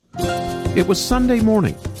It was Sunday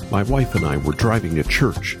morning. My wife and I were driving to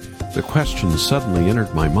church. The question suddenly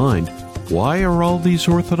entered my mind, why are all these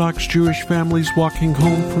Orthodox Jewish families walking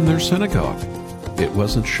home from their synagogue? It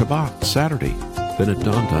wasn't Shabbat, Saturday. Then it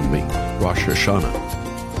dawned on me, Rosh Hashanah.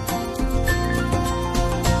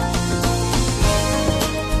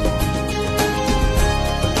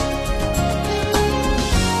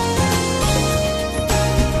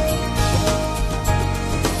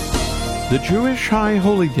 The Jewish High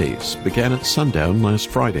Holy Days began at sundown last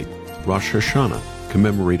Friday, Rosh Hashanah,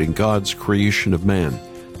 commemorating God's creation of man,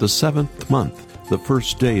 the seventh month, the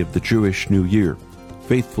first day of the Jewish New Year.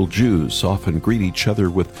 Faithful Jews often greet each other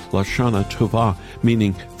with Lashana Tovah,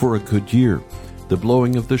 meaning for a good year. The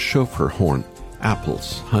blowing of the shofar horn,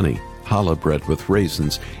 apples, honey, challah bread with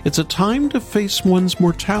raisins. It's a time to face one's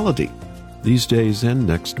mortality. These days end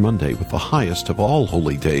next Monday with the highest of all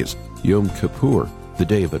holy days, Yom Kippur, the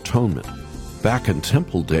Day of Atonement. Back in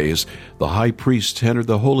Temple days, the high priest entered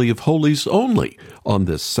the Holy of Holies only on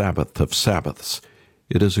this Sabbath of Sabbaths.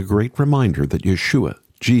 It is a great reminder that Yeshua,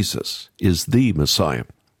 Jesus, is the Messiah,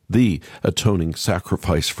 the atoning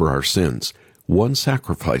sacrifice for our sins. One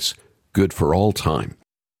sacrifice, good for all time.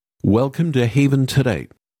 Welcome to Haven Today.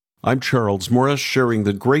 I'm Charles Morris, sharing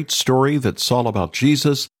the great story that's all about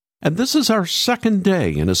Jesus, and this is our second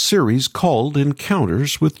day in a series called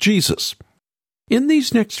Encounters with Jesus. In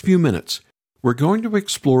these next few minutes, we're going to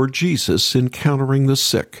explore Jesus encountering the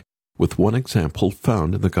sick, with one example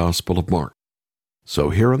found in the Gospel of Mark.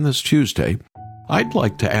 So here on this Tuesday, I'd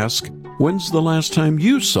like to ask, when's the last time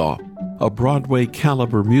you saw a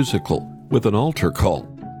Broadway-caliber musical with an altar call?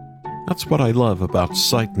 That's what I love about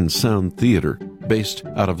Sight and Sound Theater, based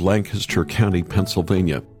out of Lancaster County,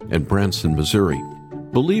 Pennsylvania, and Branson, Missouri.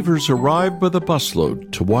 Believers arrive by the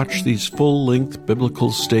busload to watch these full-length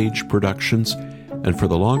biblical stage productions, and for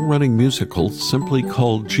the long-running musical simply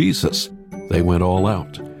called Jesus, they went all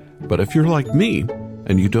out. But if you're like me,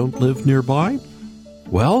 and you don't live nearby,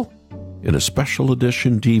 well, in a special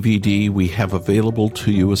edition DVD we have available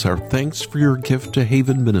to you as our thanks for your gift to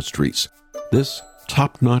Haven Ministries, this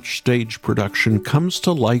top-notch stage production comes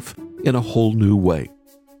to life in a whole new way.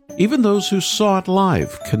 Even those who saw it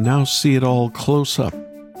live can now see it all close up,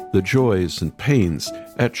 the joys and pains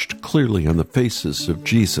etched clearly on the faces of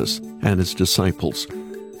Jesus and his disciples.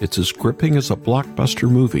 It's as gripping as a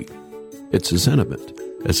blockbuster movie. It's as intimate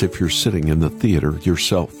as if you're sitting in the theater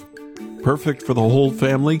yourself. Perfect for the whole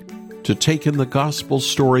family to take in the gospel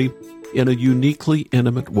story in a uniquely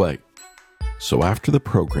intimate way. So after the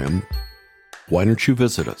program, why don't you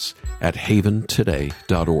visit us at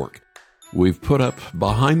haventoday.org. We've put up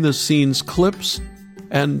behind-the-scenes clips,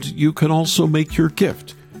 and you can also make your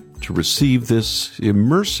gift to receive this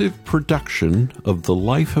immersive production of the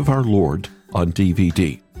life of our Lord on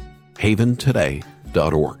DVD.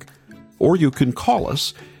 haventoday.org. Or you can call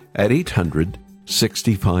us at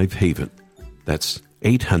 800-65-HAVEN. That's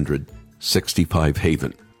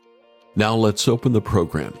 800-65-HAVEN. Now let's open the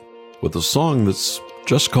program with a song that's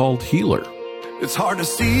just called Healer. It's hard to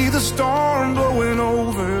see the storm blowing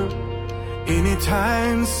over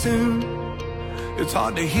anytime soon. It's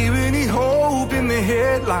hard to hear any hope in the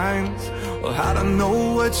headlines or how to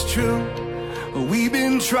know what's true. We've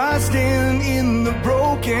been trusting in the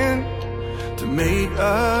broken to make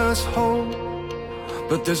us whole,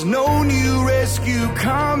 but there's no new rescue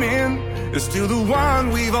coming. It's still the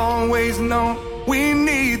one we've always known. We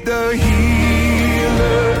need the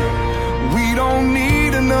healer. We don't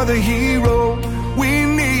need another hero. We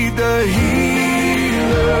need the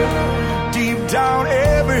healer. Deep down,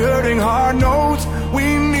 every hurting heart knows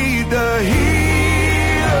we need the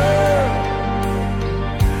healer.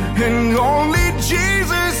 And only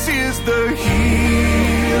Jesus is the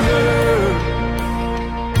healer.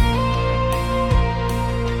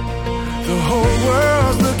 The whole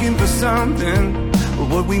world's looking for something, but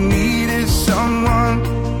what we need is someone.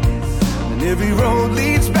 And every road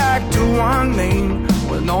leads back to one name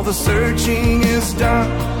when all the searching is done.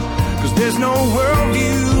 'Cause there's no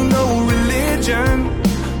worldview, no religion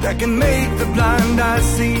that can make the blind eyes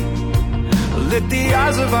see. Let the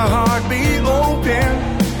eyes of our heart be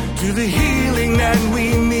open to the healing that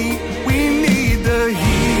we need. We need the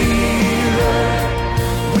healer.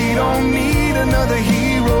 We don't need another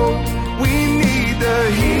hero. We need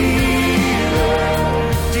the healer.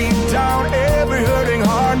 Deep down, every hurting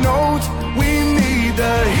heart knows we need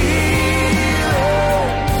the healer.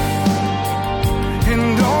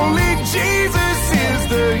 And only Jesus is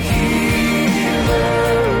the healer.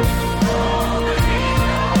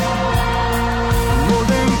 More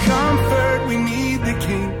than comfort, we need the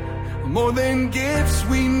King. More than gifts,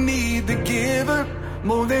 we need the giver.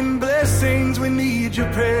 More than blessings, we need your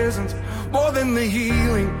presence. More than the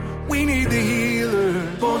healing, we need the healer.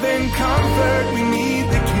 More than comfort, we need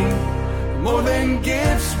the King. More than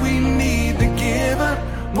gifts, we need the giver.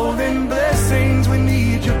 More than blessings, we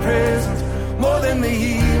need your presence. More than the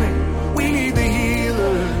healing, we need the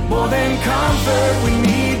healer. More than comfort, we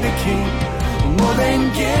need the King. More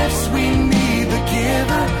than gifts, we need the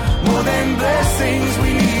giver. More than blessings,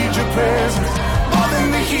 we need your presence. More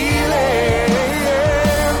than the healing,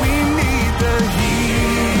 we need the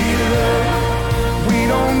healer. We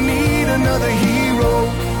don't need another hero.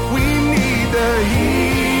 We need the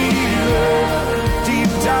healer.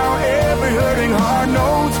 Deep down, every hurting heart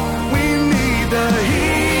knows we need the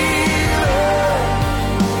healer.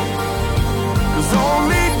 'Cause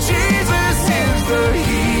only Jesus is the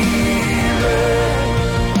healer.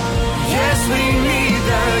 Yes, we need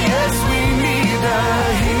the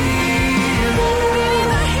healer.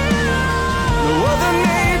 No other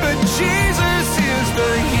name but Jesus is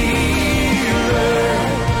the healer.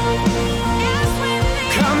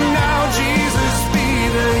 Come now, Jesus, be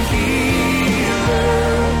the healer.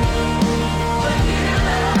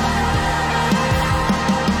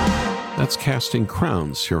 That's Casting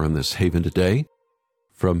Crowns here on This Haven Today,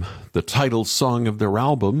 from the title song of their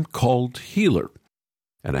album called Healer,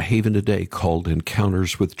 and a Haven Today called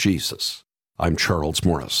Encounters with Jesus. I'm Charles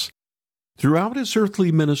Morris. Throughout his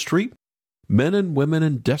earthly ministry, men and women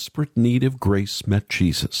in desperate need of grace met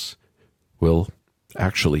Jesus. Well,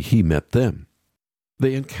 actually, he met them.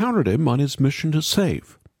 They encountered him on his mission to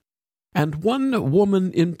save. And one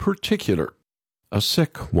woman in particular, a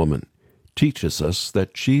sick woman, teaches us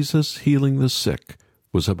that Jesus healing the sick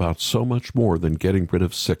was about so much more than getting rid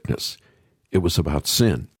of sickness. It was about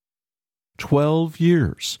sin. 12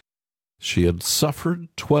 years. She had suffered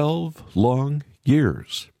 12 long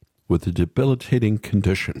years with a debilitating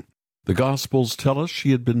condition. The Gospels tell us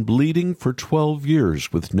she had been bleeding for 12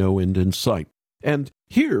 years with no end in sight. And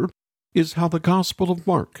here is how the Gospel of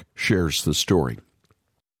Mark shares the story.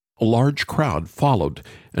 A large crowd followed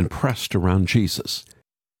and pressed around Jesus.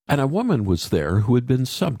 And a woman was there who had been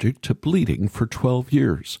subject to bleeding for 12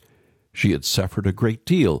 years. She had suffered a great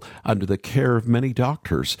deal under the care of many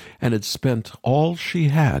doctors and had spent all she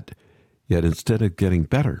had. Yet instead of getting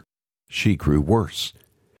better, she grew worse.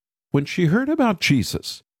 When she heard about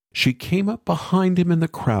Jesus, she came up behind him in the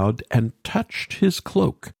crowd and touched his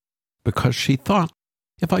cloak, because she thought,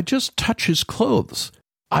 if I just touch his clothes,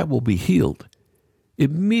 I will be healed.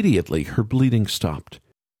 Immediately her bleeding stopped,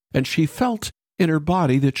 and she felt in her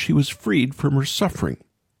body that she was freed from her suffering.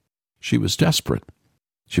 She was desperate.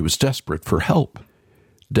 She was desperate for help,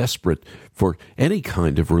 desperate for any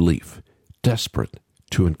kind of relief, desperate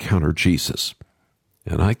to encounter Jesus.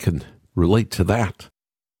 And I can relate to that.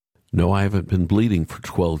 No, I haven't been bleeding for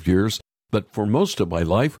 12 years, but for most of my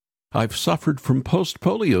life, I've suffered from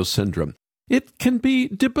post-polio syndrome. It can be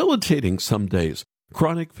debilitating some days.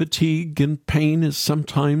 Chronic fatigue and pain is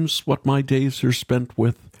sometimes what my days are spent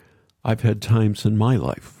with. I've had times in my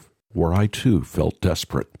life where I too felt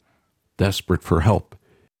desperate for help,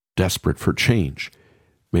 desperate for change.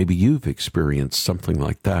 Maybe you've experienced something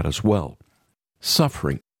like that as well.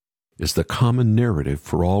 Suffering is the common narrative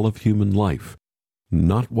for all of human life.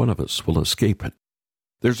 Not one of us will escape it.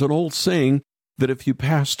 There's an old saying that if you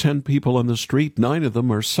pass 10 people on the street, 9 of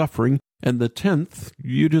them are suffering, and the 10th,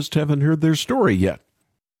 you just haven't heard their story yet.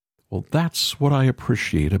 Well, that's what I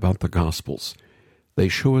appreciate about the Gospels. They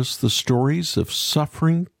show us the stories of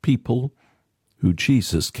suffering people who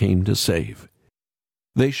Jesus came to save.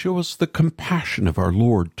 They show us the compassion of our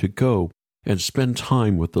Lord to go and spend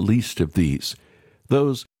time with the least of these,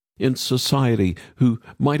 those in society who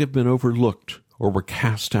might have been overlooked or were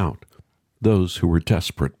cast out, those who were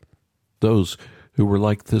desperate, those who were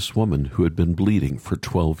like this woman who had been bleeding for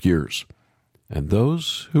 12 years, and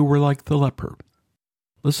those who were like the leper.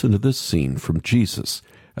 Listen to this scene from Jesus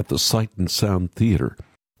at the Sight and Sound Theater,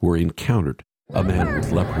 where he encountered a man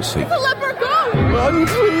with leprosy. The leper go!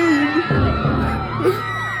 Unclean!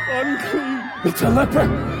 Unclean! It's a leper!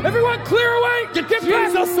 Everyone clear away! Get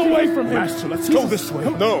Jesus away from him! Master, let's go this way.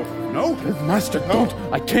 No! Master, don't!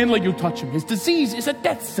 I can't let you touch him. His disease is a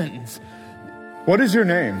death sentence. What is your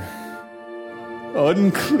name?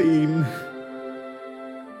 Unclean.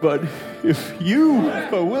 But if you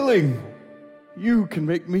are willing, you can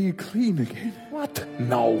make me clean again. What?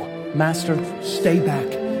 No. Master, stay back.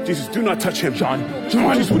 Jesus, do not touch him. John,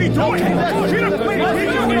 Jesus, what are you doing?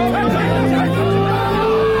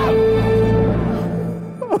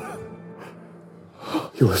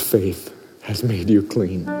 Your faith has made you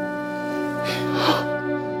clean.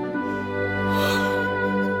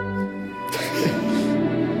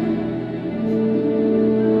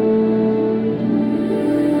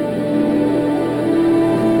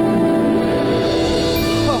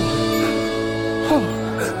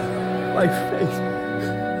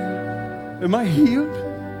 Am I healed?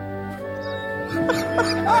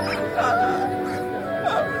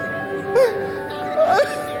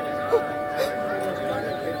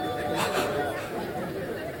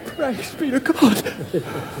 Praise be to God.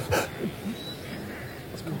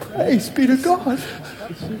 Praise be to God.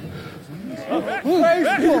 Praise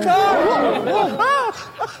be to God.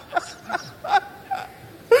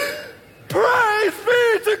 Praise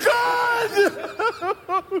be to God.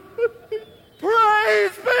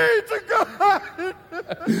 Praise be to God.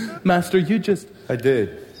 Master, you just... I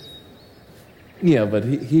did. Yeah, but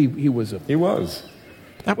he was a... He was.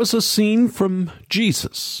 That was a scene from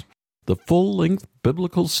Jesus, the full-length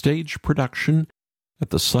biblical stage production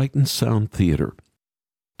at the Sight and Sound Theater.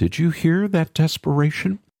 Did you hear that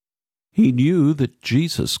desperation? He knew that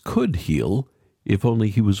Jesus could heal if only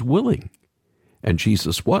he was willing, and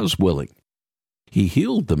Jesus was willing. He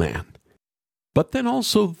healed the man. But then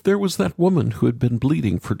also there was that woman who had been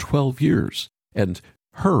bleeding for 12 years, and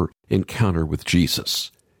her encounter with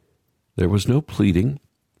Jesus. There was no pleading,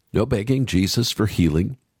 no begging Jesus for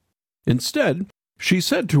healing. Instead, she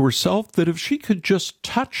said to herself that if she could just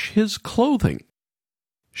touch his clothing,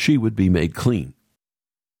 she would be made clean.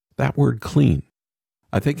 That word clean,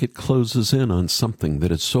 I think it closes in on something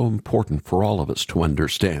that is so important for all of us to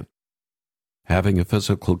understand. Having a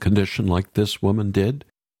physical condition like this woman did,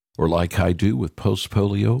 or like I do with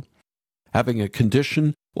post-polio, having a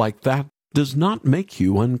condition like that does not make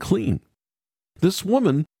you unclean. This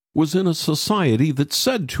woman was in a society that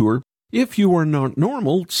said to her, if you are not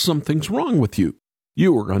normal, something's wrong with you.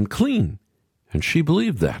 You are unclean. And she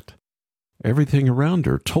believed that. Everything around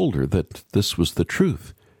her told her that this was the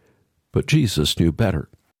truth. But Jesus knew better.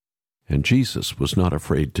 And Jesus was not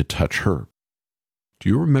afraid to touch her. Do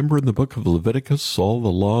you remember in the book of Leviticus all the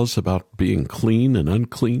laws about being clean and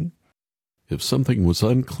unclean? If something was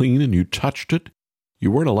unclean and you touched it, you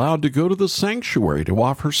weren't allowed to go to the sanctuary to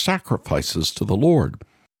offer sacrifices to the Lord.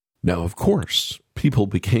 Now, of course, people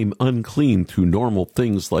became unclean through normal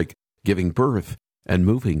things like giving birth and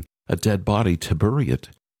moving a dead body to bury it.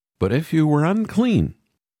 But if you were unclean,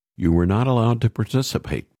 you were not allowed to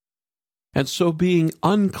participate. And so being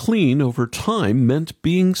unclean over time meant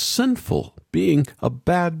being sinful, being a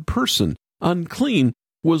bad person. Unclean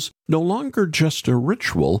was no longer just a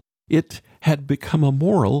ritual, it had become a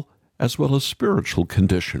moral as well as spiritual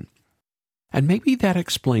condition. And maybe that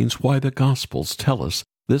explains why the Gospels tell us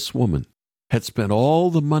this woman had spent all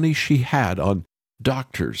the money she had on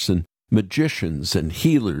doctors and magicians and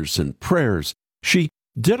healers and prayers. She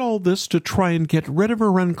did all this to try and get rid of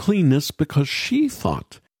her uncleanness because she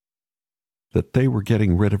thought that they were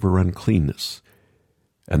getting rid of her uncleanness,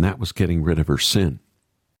 and that was getting rid of her sin.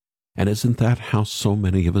 And isn't that how so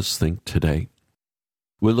many of us think today?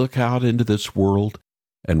 We look out into this world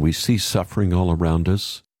and we see suffering all around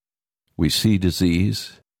us. We see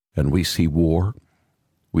disease and we see war.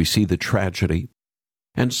 We see the tragedy.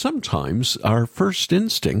 And sometimes our first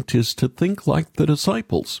instinct is to think like the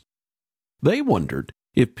disciples. They wondered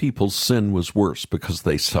if people's sin was worse because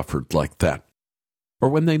they suffered like that. Or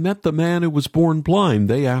when they met the man who was born blind,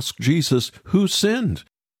 they asked Jesus, who sinned?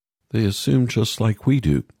 They assume just like we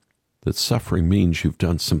do, that suffering means you've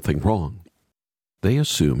done something wrong. They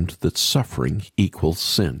assumed that suffering equals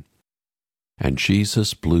sin. And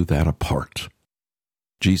Jesus blew that apart.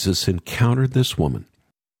 Jesus encountered this woman,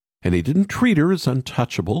 and he didn't treat her as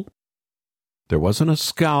untouchable. There wasn't a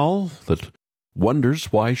scowl that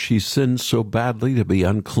wonders why she sinned so badly to be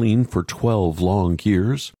unclean for 12 long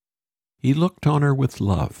years. He looked on her with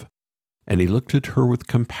love, and he looked at her with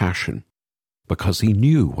compassion, because he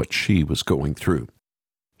knew what she was going through.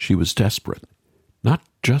 She was desperate, not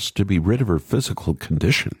just to be rid of her physical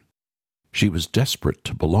condition. She was desperate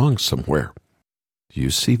to belong somewhere. Do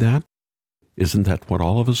you see that? Isn't that what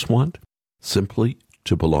all of us want? Simply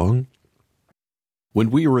to belong?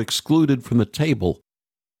 When we are excluded from the table,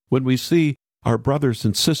 when we see our brothers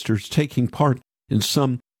and sisters taking part in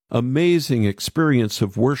some amazing experience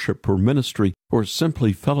of worship or ministry or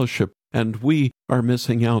simply fellowship, and we are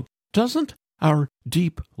missing out, doesn't our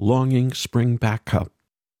deep longing spring back up?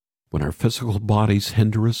 When our physical bodies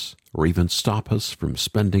hinder us or even stop us from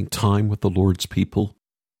spending time with the Lord's people,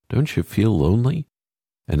 don't you feel lonely?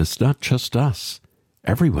 And it's not just us.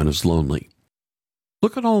 Everyone is lonely.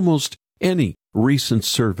 Look at almost any recent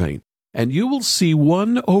survey, and you will see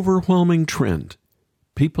one overwhelming trend.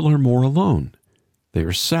 People are more alone. They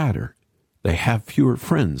are sadder. They have fewer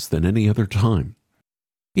friends than any other time.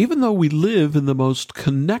 Even though we live in the most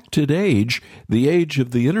connected age, the age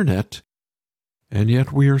of the internet, and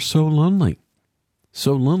yet we are so lonely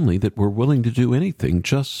that we're willing to do anything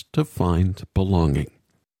just to find belonging.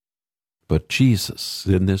 But Jesus,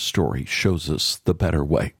 in this story, shows us the better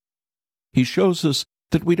way. He shows us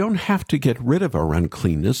that we don't have to get rid of our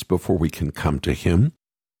uncleanness before we can come to Him.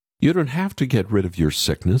 You don't have to get rid of your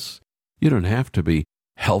sickness. You don't have to be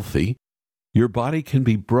healthy. Your body can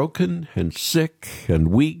be broken and sick and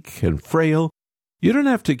weak and frail. You don't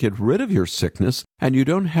have to get rid of your sickness, and you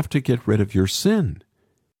don't have to get rid of your sin.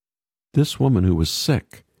 This woman who was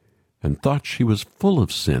sick and thought she was full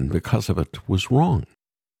of sin because of it was wrong.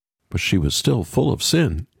 But she was still full of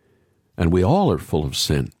sin, and we all are full of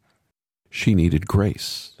sin. She needed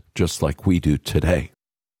grace, just like we do today.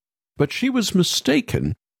 But she was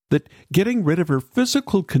mistaken that getting rid of her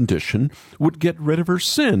physical condition would get rid of her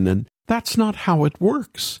sin, and that's not how it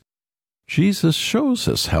works. Jesus shows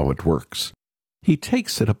us how it works. He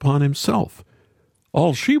takes it upon Himself.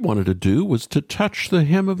 All she wanted to do was to touch the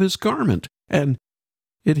hem of His garment, and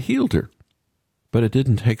it healed her. But it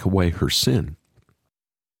didn't take away her sin.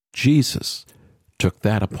 Jesus took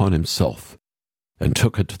that upon Himself and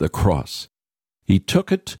took it to the cross. He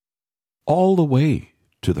took it all the way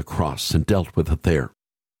to the cross and dealt with it there.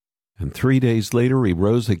 And 3 days later, He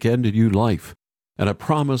rose again to new life, and a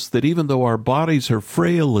promise that even though our bodies are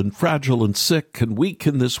frail and fragile and sick and weak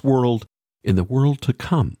in this world, in the world to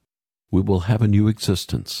come, we will have a new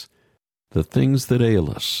existence. The things that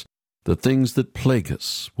ail us, the things that plague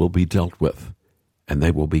us will be dealt with, and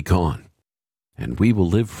they will be gone. And we will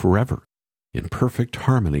live forever in perfect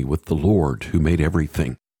harmony with the Lord who made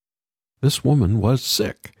everything. This woman was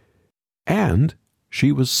sick, and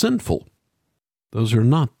she was sinful. Those are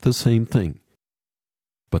not the same thing.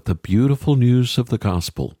 But the beautiful news of the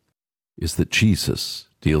gospel is that Jesus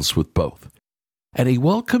deals with both. And He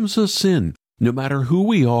welcomes us in, no matter who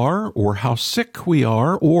we are or how sick we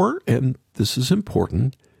are or, and this is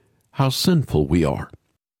important, how sinful we are.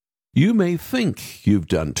 You may think you've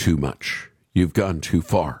done too much. You've gone too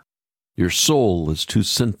far. Your soul is too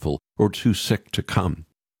sinful or too sick to come.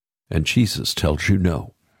 And Jesus tells you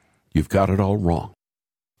no. You've got it all wrong.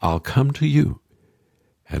 I'll come to you.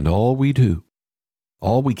 And all we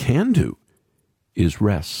can do, is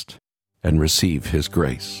rest and receive His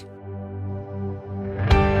grace.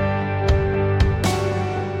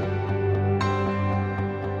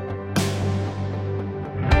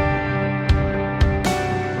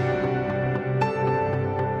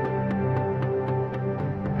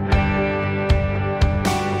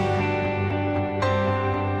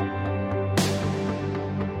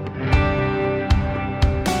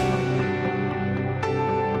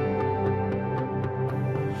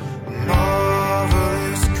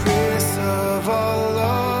 Marvelous grace of our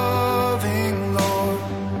Lord.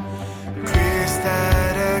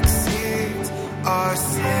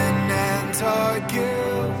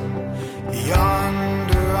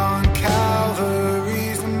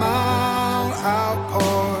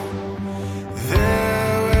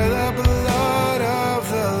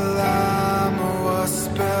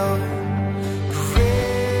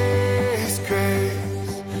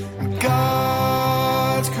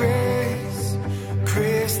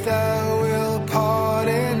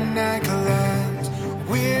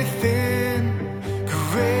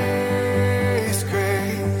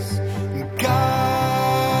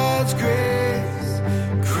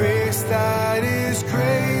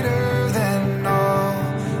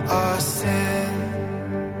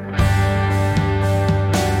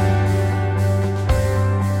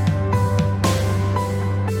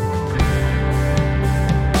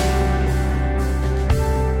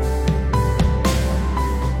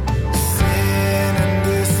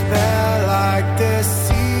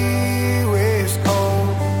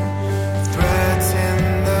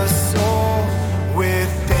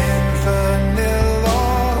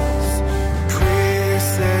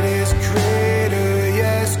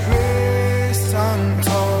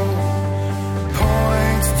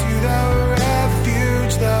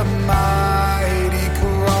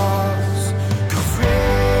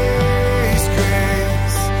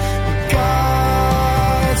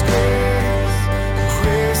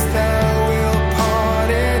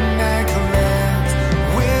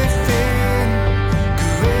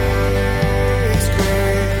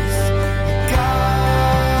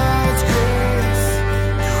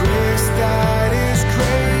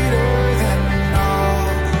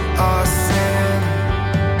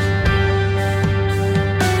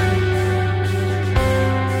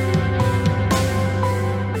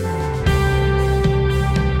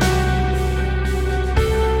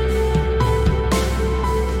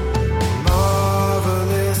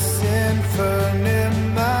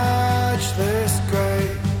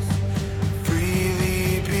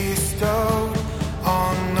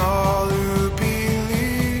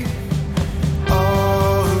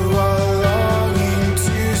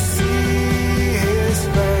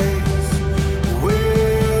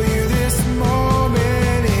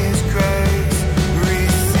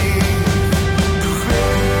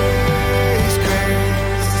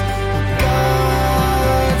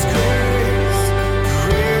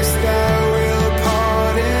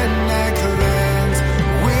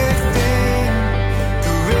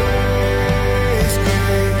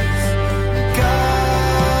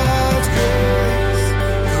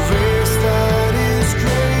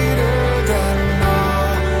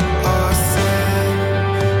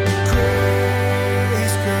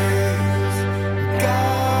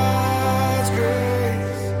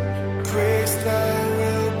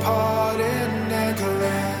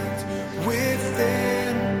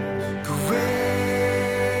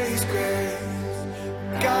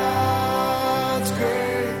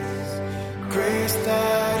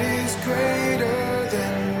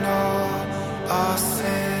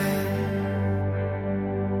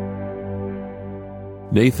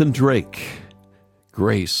 Nathan Drake,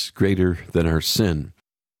 Grace Greater Than Our Sin.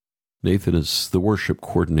 Nathan is the worship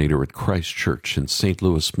coordinator at Christ Church in St.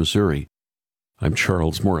 Louis, Missouri. I'm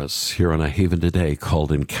Charles Morris, here on a Haven Today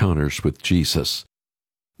called Encounters with Jesus.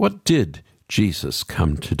 What did Jesus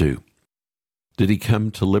come to do? Did he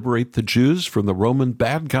come to liberate the Jews from the Roman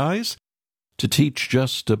bad guys? To teach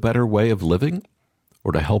just a better way of living?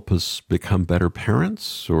 Or to help us become better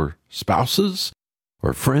parents, or spouses,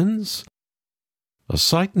 or friends? A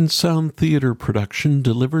Sight and Sound theater production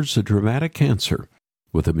delivers a dramatic answer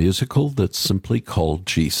with a musical that's simply called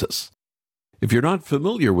Jesus. If you're not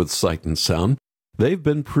familiar with Sight and Sound, they've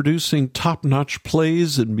been producing top-notch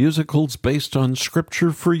plays and musicals based on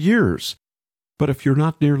Scripture for years. But if you're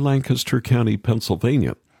not near Lancaster County,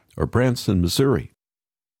 Pennsylvania, or Branson, Missouri,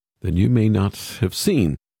 then you may not have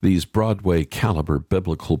seen these Broadway-caliber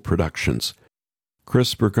biblical productions.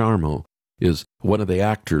 Chris Bergamo is one of the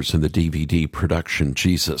actors in the DVD production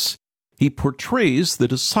Jesus. He portrays the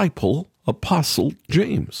disciple, Apostle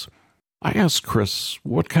James. I asked Chris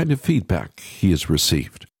what kind of feedback he has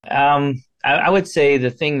received. I would say the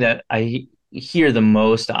thing that I hear the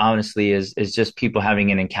most, honestly, is just people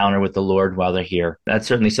having an encounter with the Lord while they're here. That's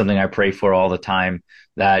certainly something I pray for all the time,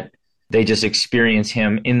 that they just experience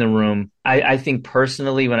him in the room. I think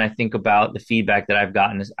personally, when I think about the feedback that I've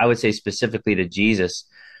gotten, I would say specifically to Jesus,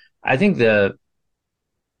 I think the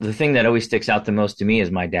thing that always sticks out the most to me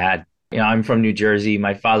is my dad. You know, I'm from New Jersey.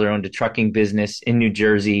 My father owned a trucking business in New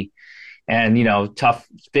Jersey, and, you know,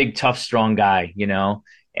 big, tough, strong guy, you know,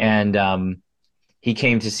 and he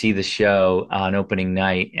came to see the show on opening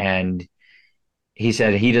night, and he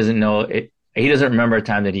said he doesn't know it. He doesn't remember a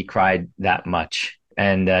time that he cried that much,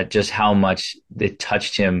 and just how much it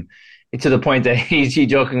touched him, to the point that he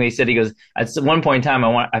jokingly said, he goes, at one point in time,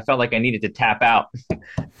 I felt like I needed to tap out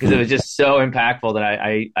because it was just so impactful that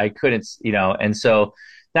I couldn't, you know. And so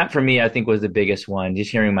that for me, I think, was the biggest one,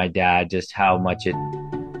 just hearing my dad, just how much it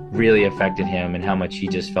really affected him and how much he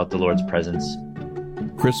just felt the Lord's presence.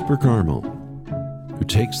 Chris Bergamo, who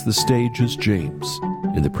takes the stage as James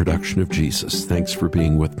in the production of Jesus. Thanks for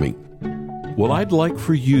being with me. Well, I'd like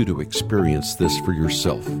for you to experience this for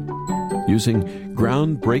yourself, using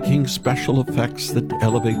groundbreaking special effects that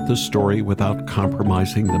elevate the story without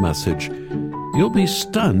compromising the message. You'll be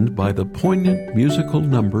stunned by the poignant musical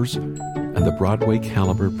numbers and the Broadway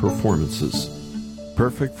caliber performances.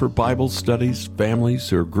 Perfect for Bible studies,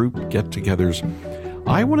 families, or group get-togethers.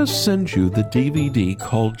 I want to send you the DVD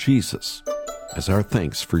called Jesus as our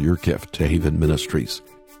thanks for your gift to Haven Ministries.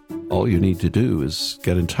 All you need to do is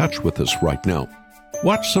get in touch with us right now.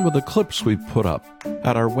 Watch some of the clips we've put up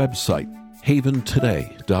at our website,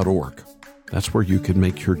 haventoday.org. That's where you can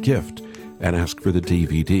make your gift and ask for the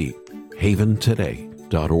DVD,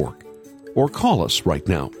 haventoday.org. Or call us right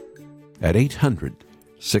now at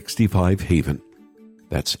 800-65-HAVEN.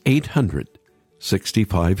 That's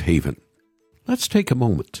 800-65-HAVEN. Let's take a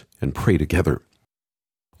moment and pray together.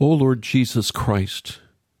 O Lord Jesus Christ,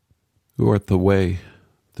 who art the way,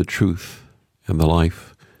 the truth, and the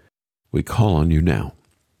life, we call on you now.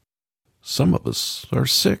 Some of us are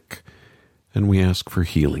sick, and we ask for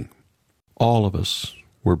healing. All of us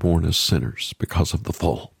were born as sinners because of the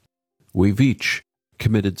fall. We've each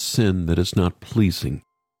committed sin that is not pleasing,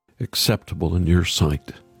 acceptable in your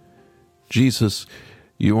sight. Jesus,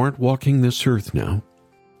 you aren't walking this earth now,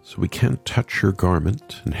 so we can't touch your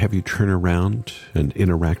garment and have you turn around and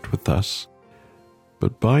interact with us.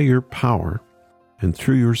 But by your power and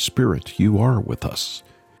through your Spirit, you are with us.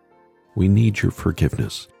 We need your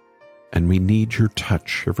forgiveness, and we need your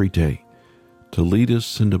touch every day to lead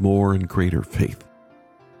us into more and greater faith.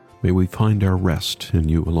 May we find our rest in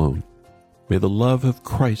you alone. May the love of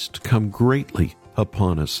Christ come greatly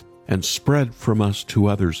upon us and spread from us to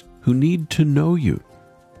others who need to know you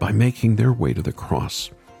by making their way to the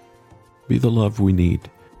cross. Be the love we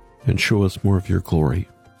need and show us more of your glory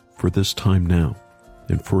for this time now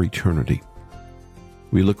and for eternity.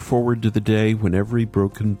 We look forward to the day when every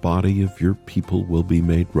broken body of your people will be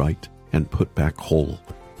made right and put back whole.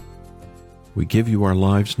 We give you our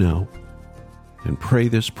lives now and pray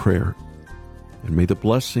this prayer, and may the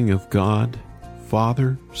blessing of God,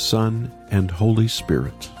 Father, Son, and Holy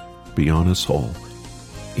Spirit be on us all.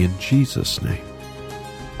 In Jesus' name,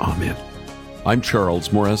 amen. I'm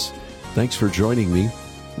Charles Morris. Thanks for joining me.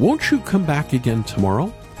 Won't you come back again tomorrow,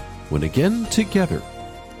 when again together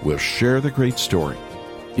we'll share the great story.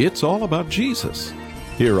 It's all about Jesus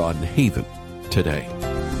here on Haven Today.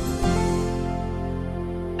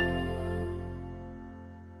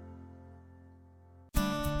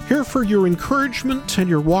 Here for your encouragement and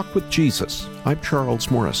your walk with Jesus. I'm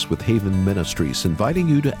Charles Morris with Haven Ministries, inviting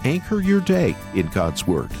you to anchor your day in God's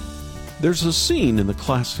Word. There's a scene in the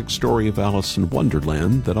classic story of Alice in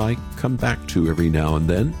Wonderland that I come back to every now and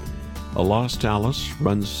then. A lost Alice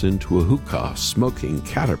runs into a hookah smoking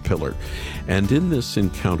caterpillar, and in this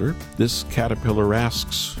encounter, this caterpillar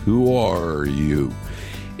asks, "Who are you?"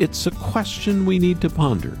 It's a question we need to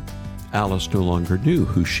ponder. Alice no longer knew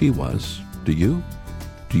who she was. Do you?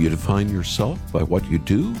 Do you define yourself by what you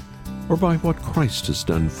do or by what Christ has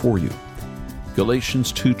done for you?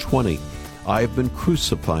 Galatians 2:20, I have been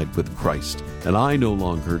crucified with Christ, and I no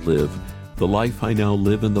longer live. The life I now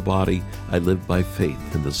live in the body, I live by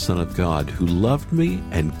faith in the Son of God, who loved me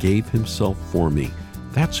and gave himself for me.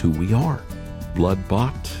 That's who we are.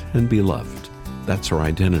 Blood-bought and beloved. That's our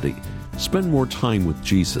identity. Spend more time with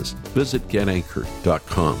Jesus. Visit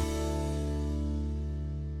getanchored.com.